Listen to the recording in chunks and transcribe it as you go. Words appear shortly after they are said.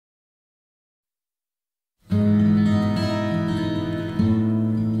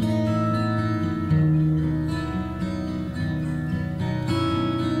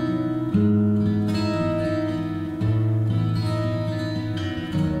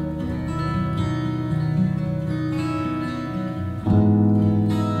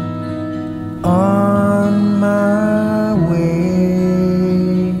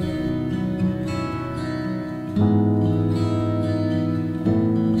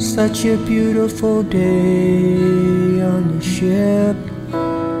Such a beautiful day on the ship.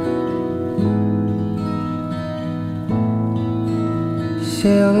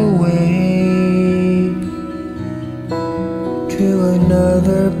 Sail away to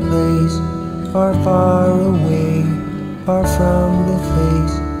another place, far, far away, far from the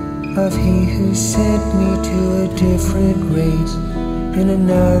face of he who sent me to a different race, in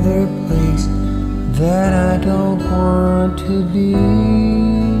another place that I don't want to be.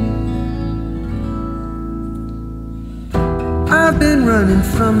 I've been running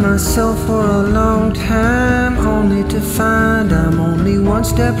from myself for a long time, only to find I'm only one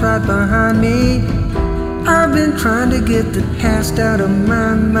step right behind me. I've been trying to get the past out of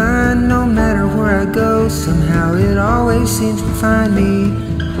my mind. No matter where I go, somehow it always seems to find me.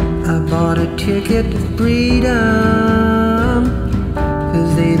 I bought a ticket to freedom,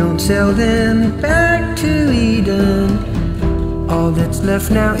 'cause they don't sell them back to Eden. All that's left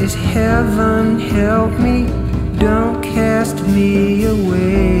now is heaven. Help me, don't cast me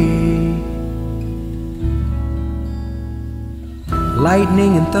away.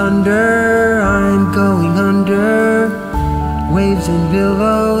 Lightning and thunder, I'm going under. Waves and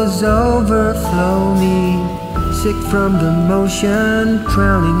billows overflow me. Sick from the motion,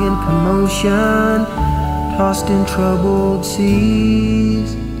 drowning in commotion, tossed in troubled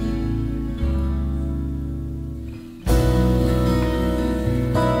seas.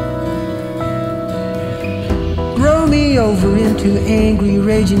 Roll me over into angry,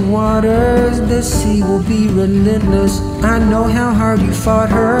 raging waters. The sea will be relentless. I know how hard you fought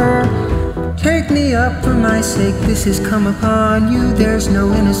her. Take me up for my sake, this has come upon you. There's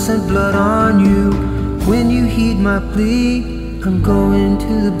no innocent blood on you. When you heed my plea, I'm going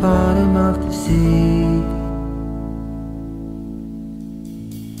to the bottom of the sea.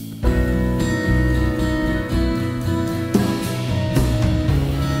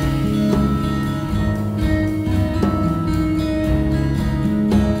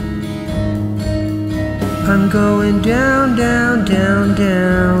 I'm going down, down, down,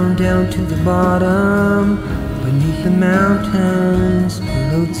 down, down to the bottom, beneath the mountains,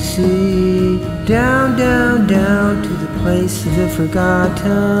 below the sea. Down, down, down to the place of the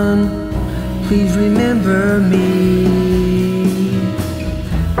forgotten. Please remember me.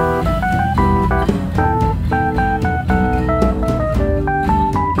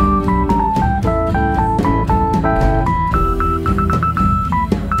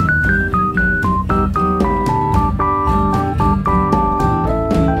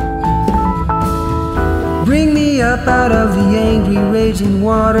 Bring me up out of the angry, raging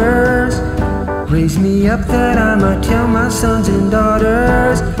waters. Raise me up that I might tell my sons and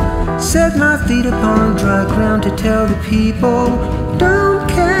daughters. Set my feet upon dry ground to tell the people, don't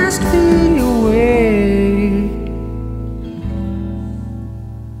cast me away.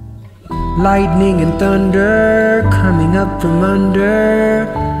 Lightning and thunder coming up from under.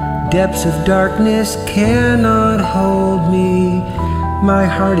 Depths of darkness cannot hold me. My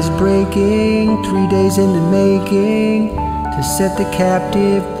heart is breaking, 3 days in the making, to set the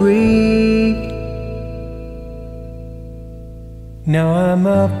captive free. Now I'm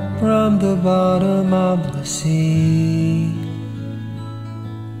up from the bottom of the sea.